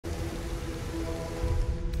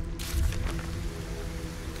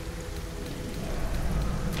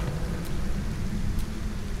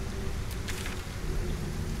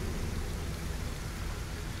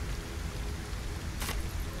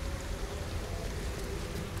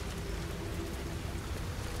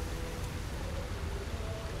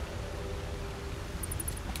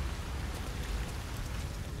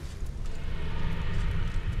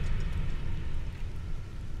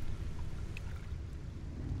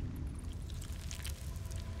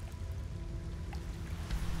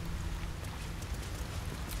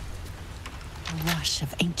rush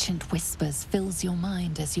of ancient whispers fills your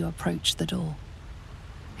mind as you approach the door.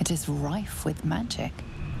 It is rife with magic.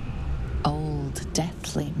 Old,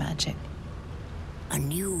 deathly magic. A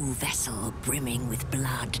new vessel brimming with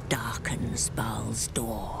blood darkens Bhaal's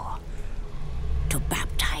door to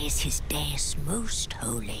baptize his deus most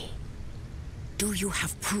holy. Do you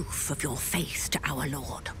have proof of your faith to our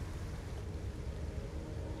Lord?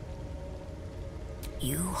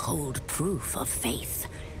 You hold proof of faith,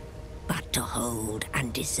 but to hold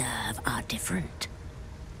and deserve are different.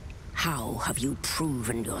 How have you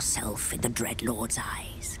proven yourself in the Dreadlord's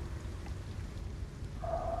eyes?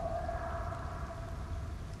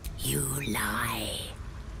 You lie.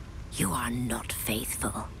 You are not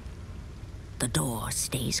faithful. The door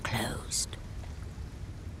stays closed.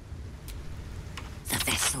 The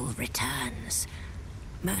vessel returns,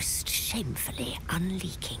 most shamefully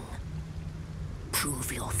unleaking.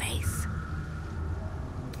 Prove your faith.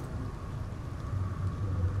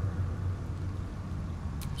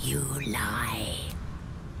 You lie.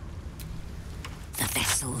 The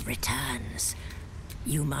vessel returns.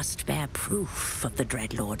 You must bear proof of the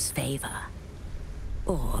Dreadlord's favor,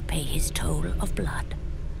 or pay his toll of blood.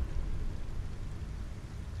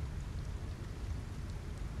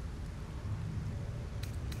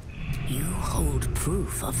 You hold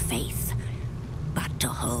proof of faith, but to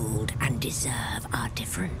hold and deserve are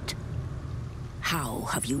different. How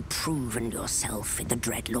have you proven yourself in the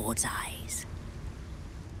Dreadlord's eyes?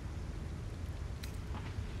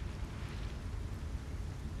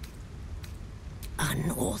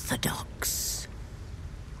 Unorthodox,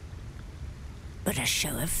 but a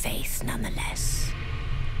show of faith nonetheless.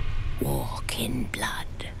 Walk in blood.